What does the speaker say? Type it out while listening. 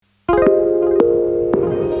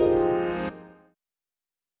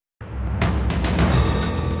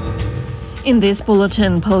In this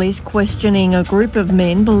bulletin, police questioning a group of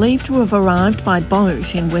men believed to have arrived by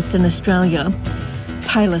boat in Western Australia.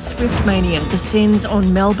 Taylor Swift mania descends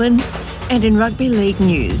on Melbourne. And in rugby league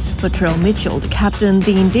news, Latrell Mitchell to captain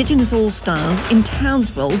the Indigenous All Stars in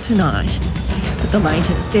Townsville tonight. With the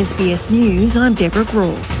latest SBS News, I'm Deborah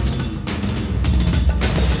Graw.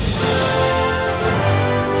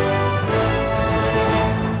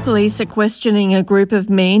 Police are questioning a group of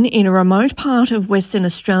men in a remote part of Western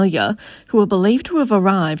Australia who are believed to have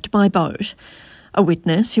arrived by boat. A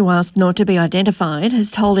witness who asked not to be identified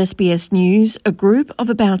has told SBS News a group of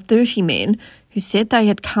about 30 men who said they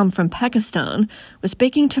had come from Pakistan were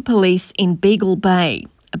speaking to police in Beagle Bay,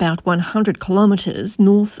 about 100 kilometres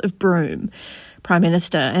north of Broome. Prime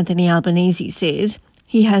Minister Anthony Albanese says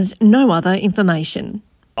he has no other information.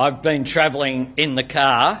 I've been travelling in the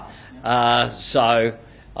car, so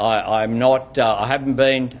I'm not. I haven't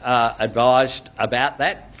been advised about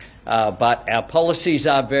that, but our policies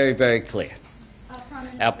are very, very clear.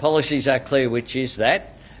 Our policies are clear, which is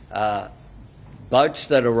that boats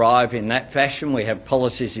that arrive in that fashion, we have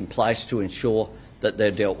policies in place to ensure that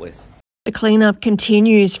they're dealt with. The clean-up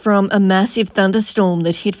continues from a massive thunderstorm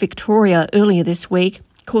that hit Victoria earlier this week,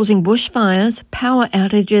 causing bushfires, power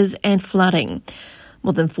outages and flooding.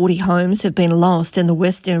 More than 40 homes have been lost in the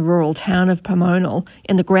western rural town of Pomonal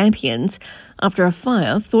in the Grampians after a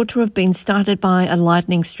fire thought to have been started by a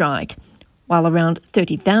lightning strike, while around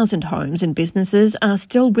 30,000 homes and businesses are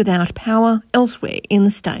still without power elsewhere in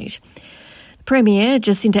the state. Premier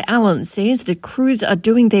Jacinta Allen says that crews are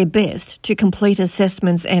doing their best to complete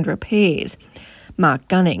assessments and repairs. Mark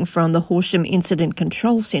Gunning from the Horsham Incident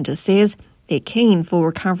Control Centre says they're keen for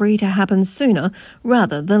recovery to happen sooner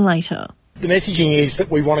rather than later. The messaging is that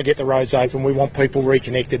we want to get the roads open, we want people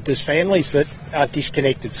reconnected. There's families that are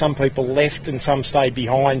disconnected. Some people left and some stayed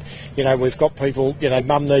behind. We've got people,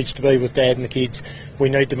 mum needs to be with dad and the kids. We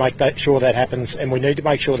need to make sure that happens, and we need to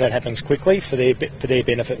make sure that happens quickly for their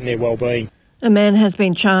benefit and their well-being. A man has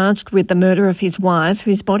been charged with the murder of his wife,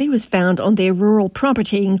 whose body was found on their rural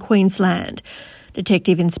property in Queensland.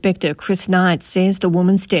 Detective Inspector Chris Knight says the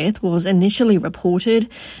woman's death was initially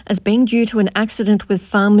reported as being due to an accident with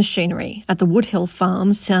farm machinery at the Woodhill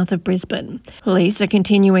Farm south of Brisbane. Police are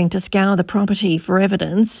continuing to scour the property for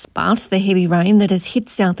evidence, but the heavy rain that has hit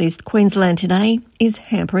southeast Queensland today is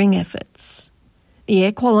hampering efforts. The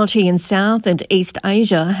air quality in South and East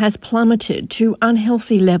Asia has plummeted to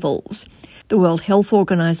unhealthy levels. The World Health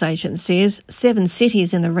Organization says 7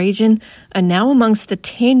 cities in the region are now amongst the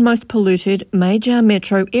 10 most polluted major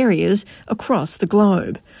metro areas across the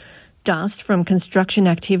globe. Dust from construction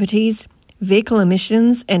activities, vehicle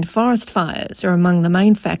emissions and forest fires are among the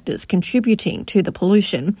main factors contributing to the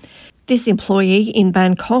pollution. This employee in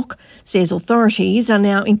Bangkok says authorities are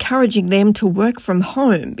now encouraging them to work from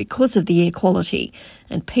home because of the air quality,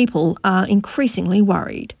 and people are increasingly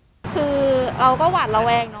worried.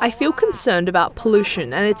 I feel concerned about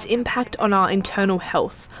pollution and its impact on our internal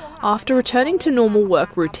health. After returning to normal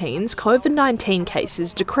work routines, COVID-19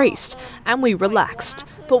 cases decreased and we relaxed.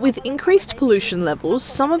 But with increased pollution levels,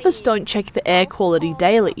 some of us don't check the air quality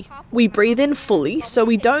daily. We breathe in fully, so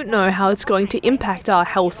we don't know how it's going to impact our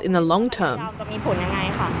health in the long term.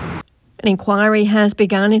 An inquiry has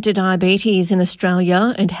begun into diabetes in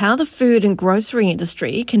Australia and how the food and grocery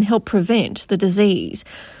industry can help prevent the disease.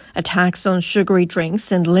 A tax on sugary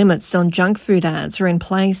drinks and limits on junk food ads are in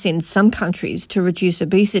place in some countries to reduce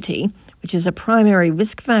obesity, which is a primary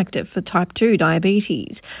risk factor for type 2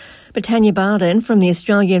 diabetes. But Tanya Barden from the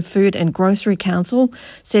Australian Food and Grocery Council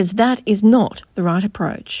says that is not the right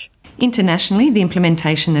approach. Internationally, the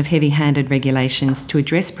implementation of heavy-handed regulations to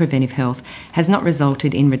address preventive health has not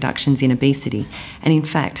resulted in reductions in obesity and in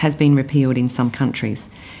fact has been repealed in some countries.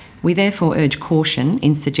 We therefore urge caution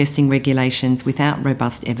in suggesting regulations without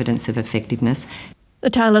robust evidence of effectiveness.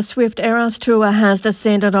 The Taylor Swift Eras Tour has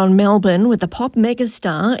descended on Melbourne, with the pop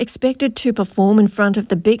megastar expected to perform in front of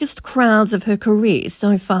the biggest crowds of her career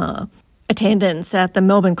so far. Attendance at the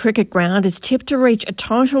Melbourne Cricket Ground is tipped to reach a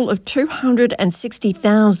total of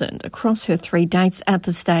 260,000 across her 3 dates at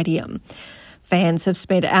the stadium. Fans have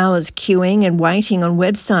spent hours queuing and waiting on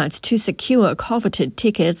websites to secure coveted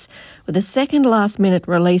tickets, with a second last-minute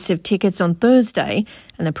release of tickets on Thursday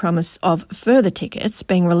and the promise of further tickets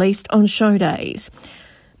being released on show days.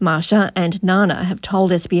 Marsha and Nana have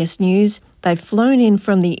told SBS News they've flown in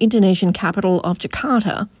from the Indonesian capital of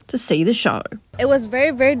Jakarta to see the show. It was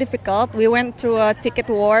very, very difficult. We went through a ticket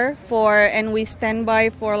war and we stand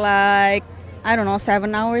by for like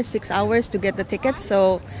 7 hours, 6 hours to get the tickets.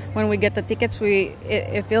 So when we get the tickets,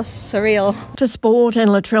 it feels surreal. To sport,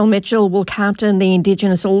 and Latrell Mitchell will captain the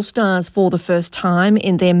Indigenous All Stars for the first time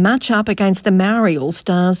in their match-up against the Maori All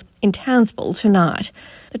Stars in Townsville tonight.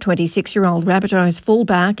 The 26-year-old Rabbitohs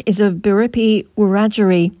fullback is of Biripi,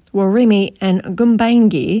 Wiradjuri, Warimi and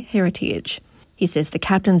Gumbaynggirr heritage. He says the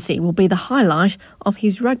captaincy will be the highlight of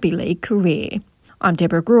his rugby league career. I'm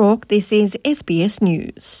Deborah Groark. This is SBS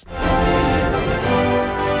News.